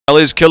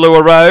Is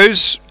Kahlua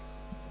Rose.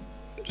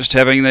 Just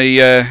having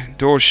the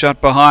door shut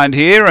behind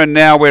here, and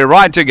now we're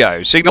right to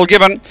go. Signal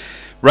given.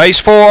 Race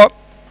 4.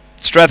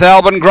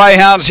 Strathalbyn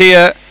Greyhounds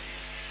here.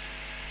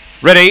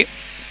 Ready.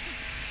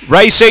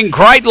 Racing,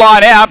 great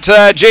line out.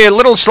 Gee, a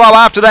little slow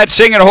after that.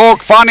 Singing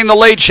Hawk finding the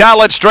lead.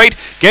 Charlotte Street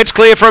gets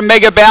clear from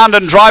Mega Bound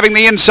and driving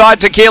the inside.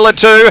 Tequila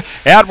 2.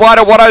 Out wide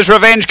of Watto's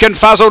Revenge.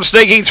 Confuzzled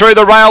sneaking through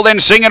the rail. Then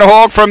Singing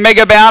Hawk from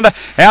Mega Bound.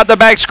 Out the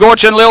back,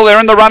 Scorch and Lil.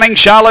 They're in the running.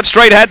 Charlotte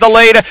Street had the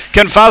lead.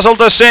 Confuzzled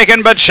to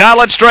second, but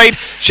Charlotte Street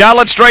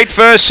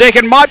first.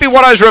 Second might be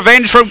Watto's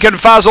Revenge from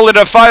Confuzzled in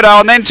a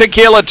photo, and then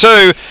Tequila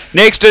 2.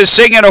 Next is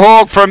Singing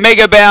Hawk from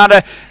Mega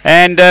Bound.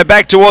 And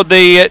back toward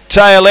the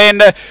tail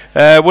end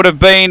would have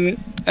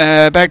been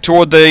back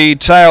toward the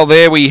tail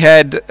there. We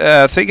had,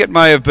 I think it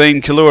may have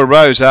been Kahlua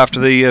Rose after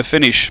the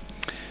finish.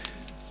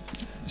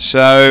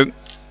 So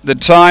the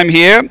time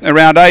here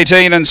around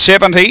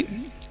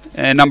 18:70,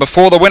 and number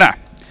 4 the winner.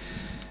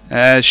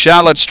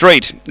 Charlotte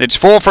Street. It's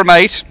 4 from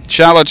 8.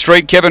 Charlotte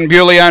Street, Kevin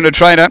Bewley, owner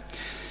trainer.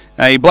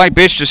 A Black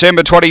Bitch,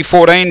 December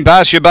 2014.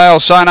 Barcia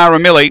Bale, Sayonara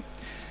Millie.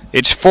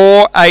 It's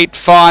 4, 8,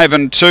 5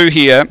 and 2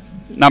 here.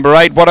 Number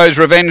 8, Watto's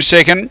Revenge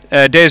second,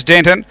 Des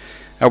Denton.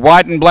 A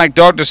White and Black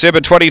Dog,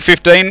 December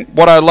 2015.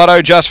 Watto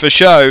Lotto, Just for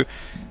Show.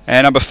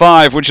 And number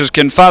 5, which is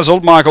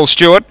Confuzzled, Michael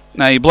Stewart.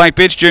 A Black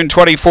Bitch, June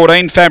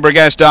 2014,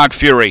 Fabregas Dark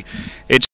Fury.